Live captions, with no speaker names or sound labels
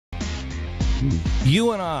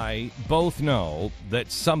You and I both know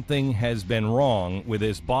that something has been wrong with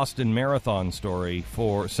this Boston Marathon story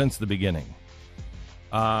since the beginning.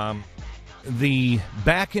 The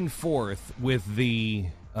back and forth with the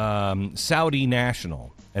Saudi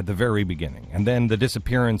national at the very beginning, and then the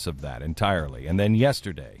disappearance of that entirely, and then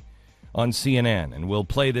yesterday on CNN, and we'll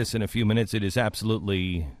play this in a few minutes. It is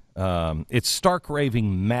absolutely, it's stark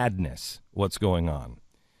raving madness what's going on.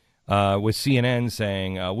 With CNN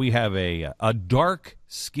saying we have a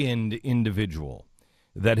dark-skinned individual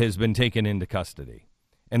that has been taken into custody.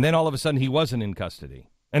 And then all of a sudden he wasn't in custody.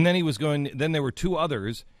 And then then there were two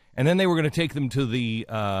others, and then they were going to take them to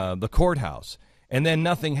the courthouse. And then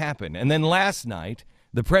nothing happened. And then last night,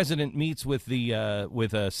 the president meets with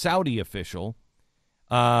a Saudi official,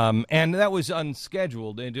 and that was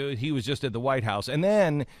unscheduled. And he was just at the White House. And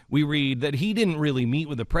then we read that he didn't really meet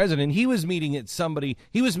with the president. He was meeting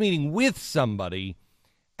with somebody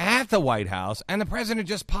at the White House, and the president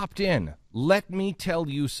just popped in. Let me tell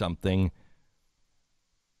you something.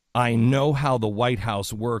 I know how the White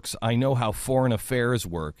House works. I know how foreign affairs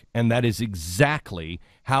work, and that is exactly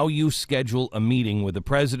how you schedule a meeting with the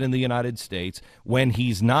President of the United States when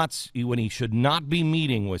he should not be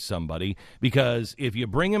meeting with somebody, because if you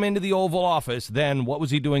bring him into the Oval Office, then what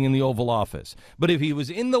was he doing in the Oval Office? But if he was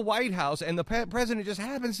in the White House and the President just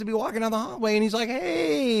happens to be walking down the hallway and he's like,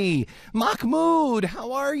 "Hey, Mahmoud,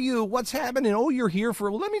 how are you? What's happening? Oh, you're here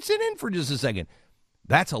let me sit in for just a second."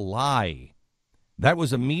 That's a lie. That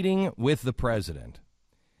was a meeting with the president.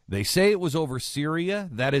 They say it was over Syria.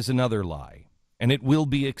 That is another lie, and it will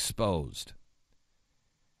be exposed.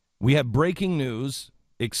 We have breaking news,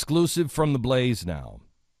 exclusive from TheBlaze now.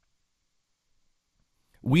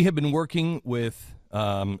 We have been working with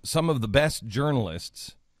some of the best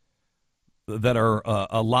journalists that are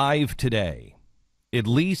alive today, at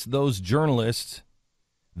least those journalists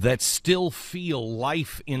that still feel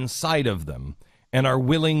life inside of them and are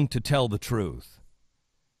willing to tell the truth.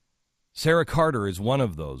 Sarah Carter is one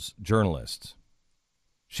of those journalists.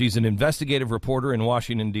 She's an investigative reporter in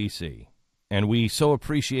Washington, D.C., and we so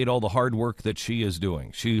appreciate all the hard work that she is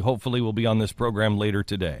doing. She hopefully will be on this program later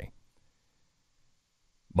today.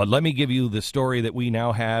 But let me give you the story that we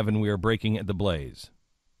now have, and we are breaking at TheBlaze.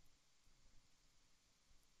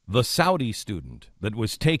 The Saudi student that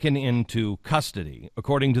was taken into custody,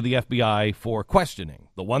 according to the FBI, for questioning,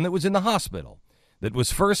 the one that was in the hospital, that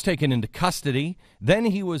was first taken into custody, then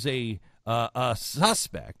he was a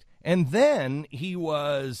suspect, and then he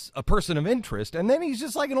was a person of interest, and then he's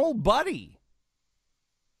just like an old buddy.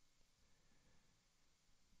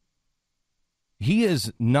 He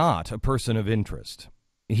is not a person of interest.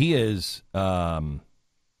 He has been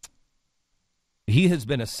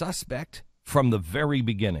a suspect from the very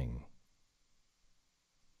beginning.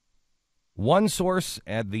 One source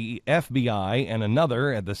at the FBI and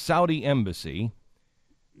another at the Saudi embassy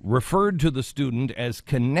referred to the student as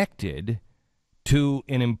connected to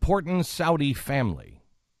an important Saudi family.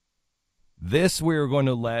 This we're going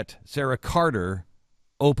to let Sarah Carter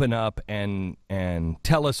open up and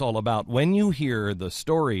tell us all about. When you hear the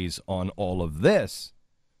stories on all of this,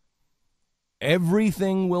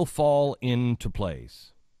 everything will fall into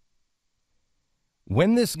place.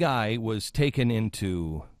 When this guy was taken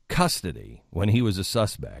into custody, when he was a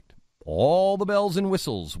suspect, all the bells and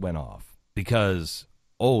whistles went off because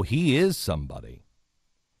he is somebody.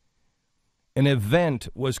 An event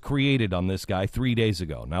was created on this guy 3 days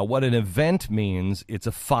ago. Now, what an event means, it's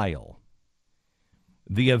a file.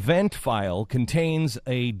 The event file contains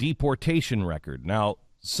a deportation record. Now,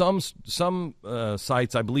 some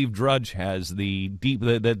sites, I believe Drudge has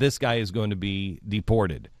that this guy is going to be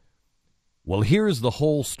deported. Well, here's the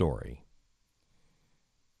whole story.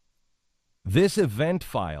 This event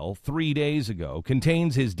file 3 days ago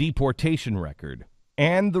contains his deportation record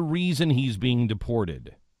and the reason he's being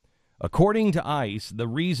deported. According to ICE, the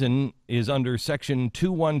reason is under Section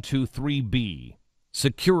 2123B,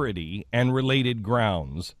 Security and Related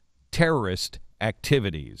Grounds, Terrorist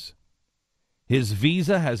Activities. His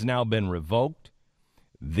visa has now been revoked.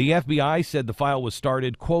 The FBI said the file was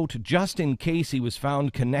started, quote, just in case he was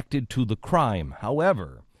found connected to the crime.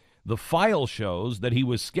 However, the file shows that he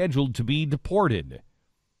was scheduled to be deported.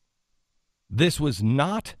 This was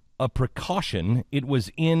not a precaution. It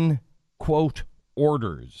was in, quote,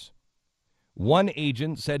 orders. One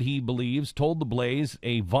agent said he told TheBlaze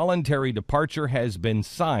a voluntary departure has been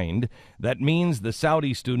signed. That means the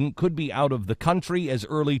Saudi student could be out of the country as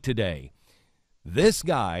early today. This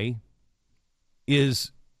guy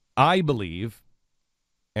is, I believe,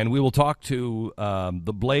 and we will talk to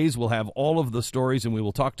TheBlaze. We'll have all of the stories, and we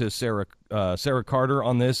will talk to Sarah Carter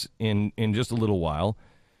on this in just a little while.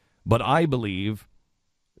 But I believe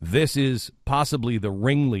this is possibly the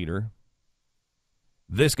ringleader.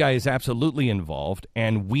 This guy is absolutely involved,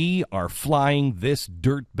 and we are flying this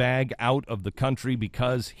dirtbag out of the country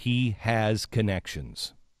because he has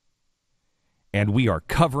connections. And we are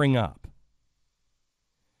covering up.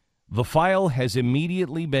 The file has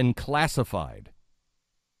immediately been classified.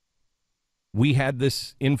 We had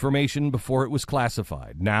this information before it was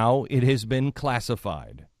classified. Now it has been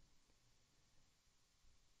classified.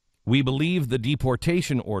 We believe the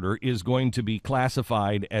deportation order is going to be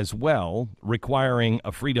classified as well, requiring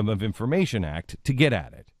a Freedom of Information Act to get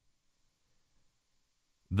at it.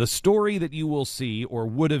 The story that you will see, or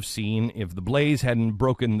would have seen if TheBlaze hadn't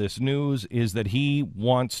broken this news, is that he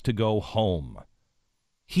wants to go home.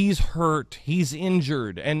 He's hurt, he's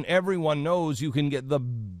injured, and everyone knows you can get the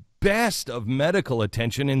best of medical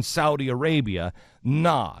attention in Saudi Arabia,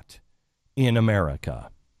 not in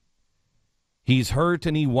America. He's hurt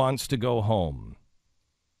and he wants to go home.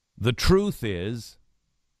 The truth is,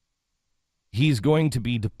 he's going to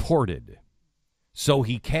be deported so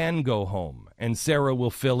he can go home. And Sarah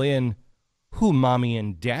will fill in who Mommy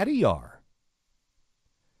and Daddy are.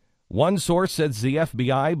 One source says the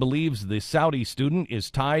FBI believes the Saudi student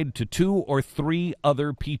is tied to 2 or 3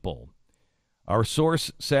 other people. Our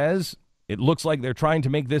source says it looks like they're trying to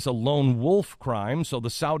make this a lone wolf crime, so the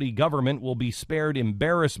Saudi government will be spared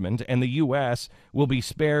embarrassment and the U.S. will be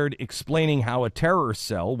spared explaining how a terror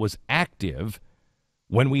cell was active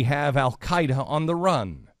when we have Al-Qaeda on the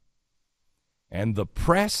run. And the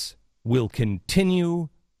press will continue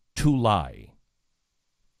to lie.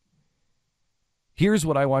 Here's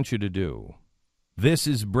what I want you to do. This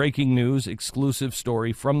is breaking news, exclusive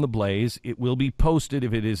story from TheBlaze. It will be posted.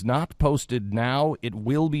 If it is not posted now, it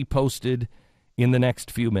will be posted in the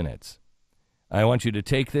next few minutes. I want you to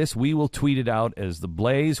take this. We will tweet it out as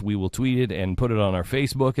TheBlaze. We will tweet it and put it on our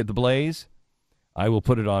Facebook at TheBlaze. I will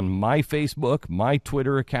put it on my Facebook, my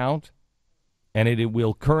Twitter account, and it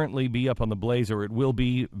will currently be up on TheBlaze, or it will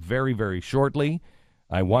be very, very shortly.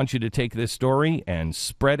 I want you to take this story and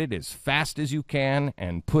spread it as fast as you can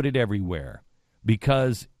and put it everywhere.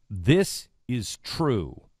 Because this is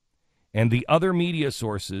true. And the other media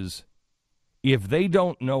sources, if they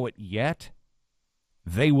don't know it yet,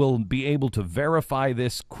 they will be able to verify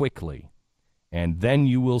this quickly. And then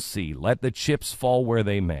you will see. Let the chips fall where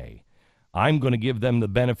they may. I'm going to give them the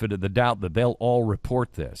benefit of the doubt that they'll all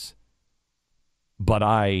report this. But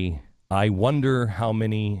I wonder how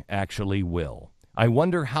many actually will. I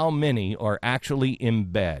wonder how many are actually in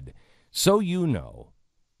bed. So you know.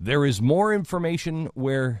 There is more information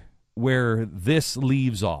where this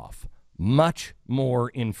leaves off. Much more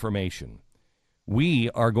information. We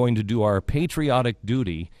are going to do our patriotic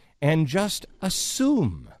duty and just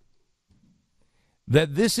assume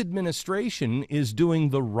that this administration is doing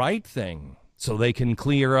the right thing so they can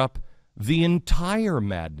clear up the entire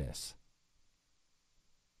madness.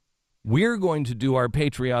 We're going to do our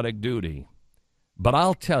patriotic duty, but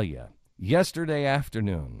I'll tell you, yesterday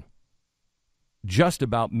afternoon just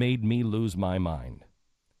about made me lose my mind.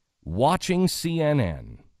 Watching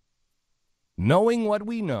CNN, knowing what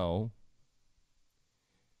we know,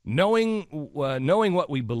 knowing what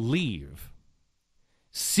we believe,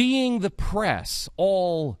 seeing the press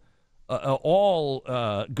all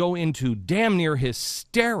go into damn near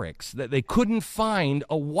hysterics that they couldn't find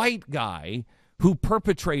a white guy who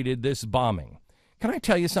perpetrated this bombing. Can I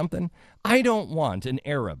tell you something? I don't want an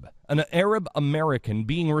Arab American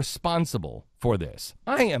being responsible for this.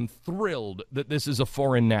 I am thrilled that this is a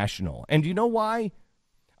foreign national. And you know why?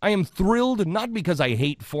 I am thrilled not because I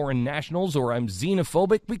hate foreign nationals or I'm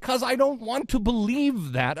xenophobic, because I don't want to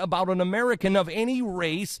believe that about an American of any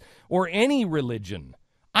race or any religion.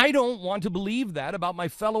 I don't want to believe that about my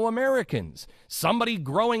fellow Americans. Somebody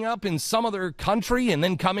growing up in some other country and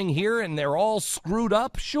then coming here and they're all screwed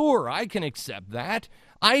up? Sure, I can accept that.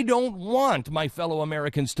 I don't want my fellow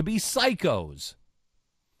Americans to be psychos.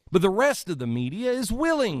 But the rest of the media is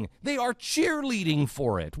willing. They are cheerleading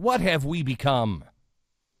for it. What have we become?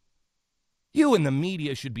 You in the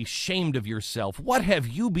media should be ashamed of yourself. What have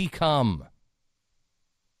you become?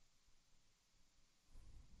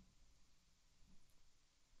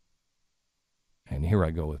 And here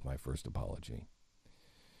I go with my first apology.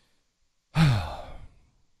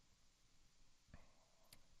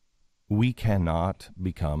 We cannot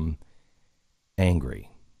become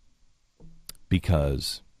angry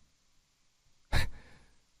because...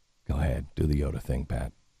 Go ahead, do the Yoda thing,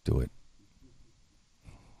 Pat. Do it.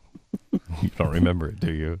 You don't remember it,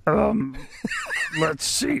 do you? Let's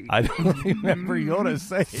see. I don't remember Yoda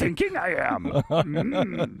saying. Thinking I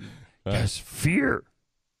am. Yes, fear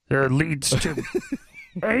leads to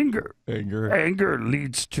Anger. Anger. Anger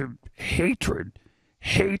leads to hatred.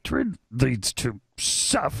 Hatred leads to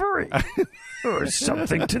suffering. Or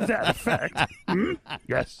something to that effect.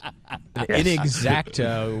 Yes. In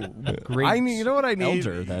exacto, great you know what I need?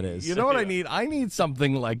 elder, that is. You know what I need? I need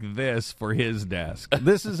something like this for his desk.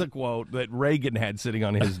 This is a quote that Reagan had sitting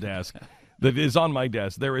on his desk that is on my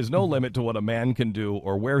desk. There is no limit to what a man can do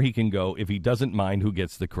or where he can go if he doesn't mind who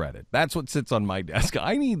gets the credit. That's what sits on my desk.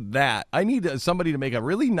 I need that. I need somebody to make a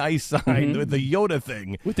really nice sign with the Yoda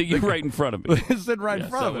thing. With the U right in front of me. Sit right in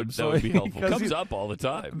front of him. That would be helpful. It comes up all the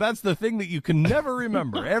time. That's the thing that you can never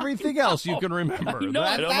remember. Everything else you can remember.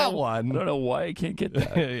 That one. I don't know why I can't get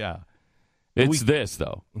that. Yeah. It's this,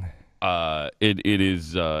 though. It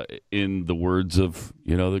is, in the words of,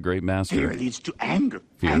 the great master. Fear leads to anger.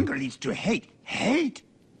 Fear. Anger leads to hate. Hate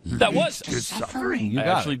That was to suffering. I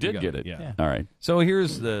actually did get it. Yeah. All right. So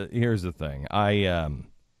here's the thing.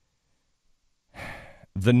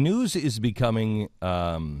 The news is becoming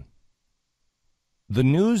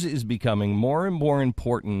more and more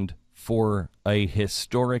important for a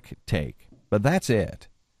historic take. But that's it.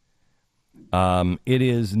 It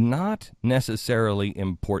is not necessarily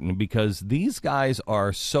important because these guys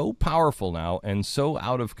are so powerful now and so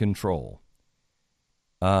out of control.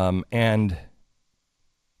 And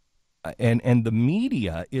the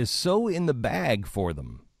media is so in the bag for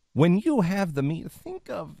them. When you have the media, think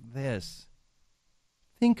of this.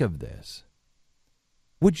 Think of this.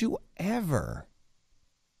 Would you ever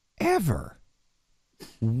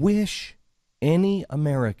wish any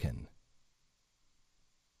American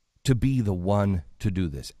to be the one to do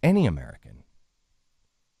this? Any American?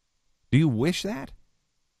 Do you wish that?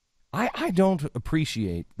 I don't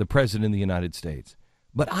appreciate the President of the United States,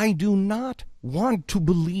 but I do not want to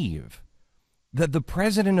believe that the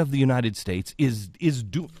President of the United States is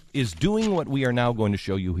doing what we are now going to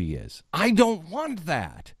show you he is. I don't want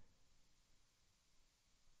that.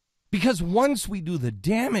 Because once we do the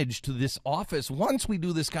damage to this office, once we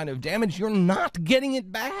do this kind of damage, you're not getting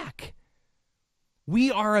it back. We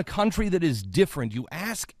are a country that is different. You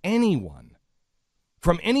ask anyone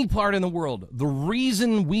from any part in the world, the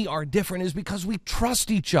reason we are different is because we trust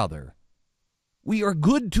each other. We are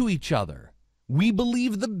good to each other. We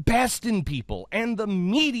believe the best in people, and the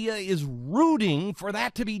media is rooting for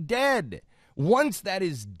that to be dead. Once that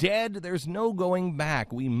is dead, there's no going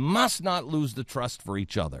back. We must not lose the trust for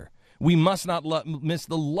each other. We must not miss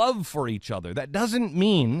the love for each other. That doesn't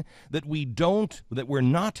mean that we're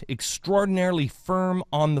not extraordinarily firm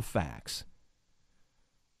on the facts.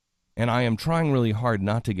 And I am trying really hard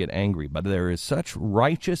not to get angry, but there is such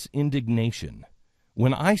righteous indignation.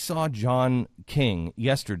 When I saw John King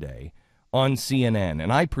yesterday on CNN,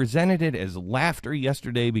 and I presented it as laughter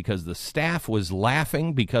yesterday because the staff was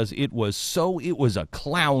laughing because it was a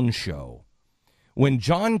clown show. When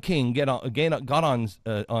John King got on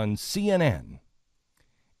CNN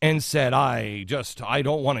and said, I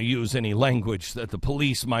don't want to use any language that the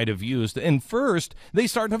police might have used. And first, they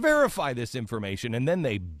start to verify this information, and then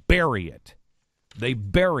they bury it. They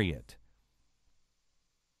bury it.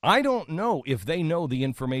 I don't know if they know the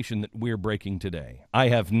information that we're breaking today. I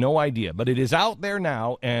have no idea, but it is out there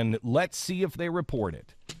now, and let's see if they report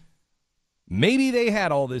it. Maybe they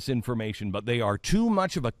had all this information, but they are too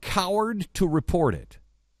much of a coward to report it.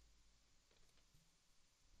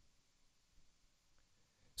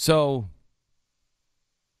 So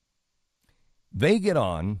they get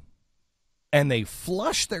on and they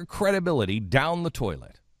flush their credibility down the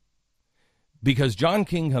toilet. Because John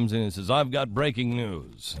King comes in and says, I've got breaking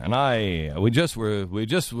news. And we just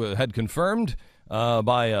had confirmed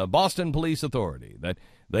by a Boston police authority that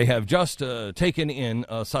they have just taken in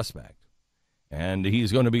a suspect. And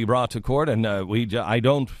he's going to be brought to court, and I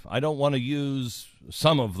don't want to use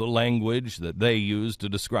some of the language that they use to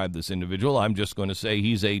describe this individual. I'm just going to say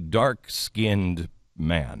he's a dark-skinned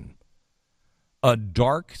man. A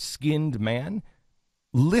dark-skinned man?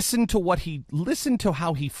 Listen to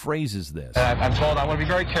how he phrases this. I'm told I want to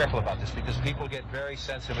be very careful about this because people get very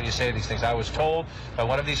sensitive when you say these things. I was told by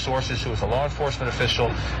one of these sources, who was a law enforcement official,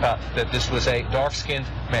 that this was a dark-skinned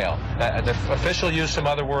male. The official used some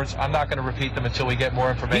other words. I'm not going to repeat them until we get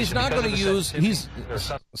more information. He's not going to use.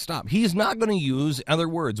 Stop. He's not going to use other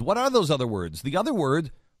words. What are those other words? The other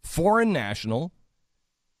word: foreign national,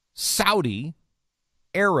 Saudi,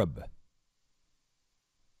 Arab.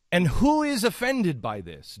 And who is offended by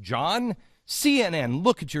this? John? CNN,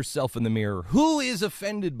 look at yourself in the mirror. Who is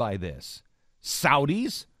offended by this?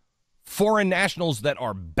 Saudis? Foreign nationals that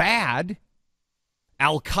are bad?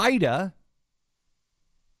 Al-Qaeda?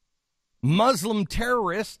 Muslim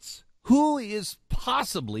terrorists? Who is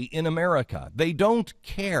possibly in America? They don't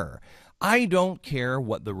care. I don't care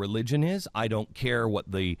what the religion is. I don't care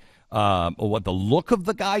what the look of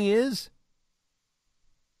the guy is.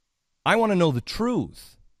 I want to know the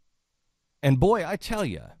truth. And boy, I tell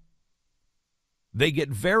you, they get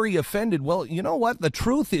very offended. Well, you know what? The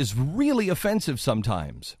truth is really offensive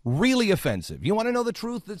sometimes. Really offensive. You want to know the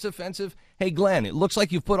truth that's offensive? Hey, Glenn, it looks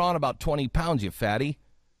like you've put on about 20 pounds, you fatty.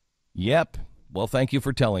 Yep. Well, thank you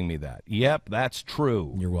for telling me that. Yep, that's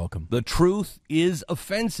true. You're welcome. The truth is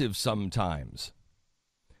offensive sometimes.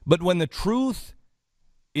 But when the truth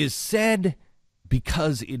is said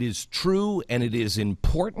because it is true and it is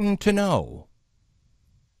important to know,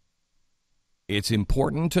 it's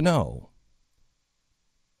important to know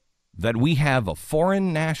that we have a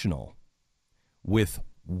foreign national with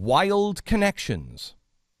wild connections.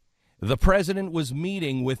 The president was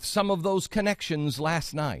meeting with some of those connections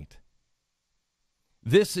last night.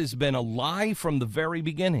 This has been a lie from the very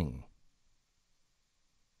beginning.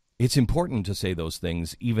 It's important to say those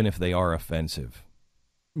things, even if they are offensive.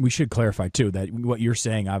 We should clarify, too, that what you're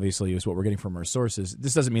saying, obviously, is what we're getting from our sources.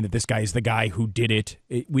 This doesn't mean that this guy is the guy who did it.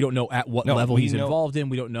 We don't know at what level he's involved in.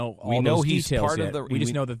 We don't know all those details yet. We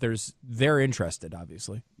just know that they're interested,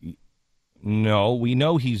 obviously. No, we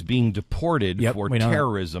know he's being deported for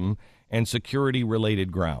terrorism and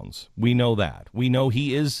security-related grounds. We know that. We know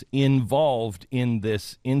he is involved in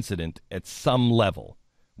this incident at some level.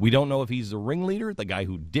 We don't know if he's the ringleader, the guy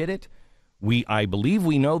who did it. I believe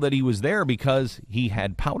we know that he was there because he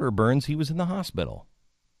had powder burns. He was in the hospital.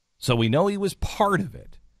 So we know he was part of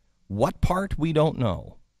it. What part, we don't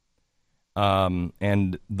know.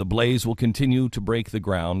 And the Blaze will continue to break the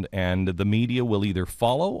ground, and the media will either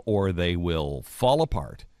follow or they will fall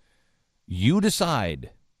apart. You decide,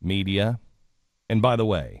 media. And by the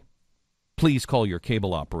way, please call your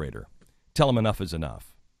cable operator. Tell them enough is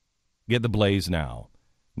enough. Get the Blaze now.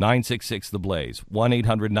 966-THE-BLAZE,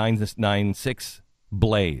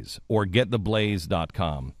 1-800-996-BLAZE, or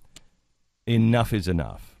gettheblaze.com. Enough is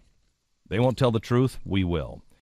enough. They won't tell the truth. We will.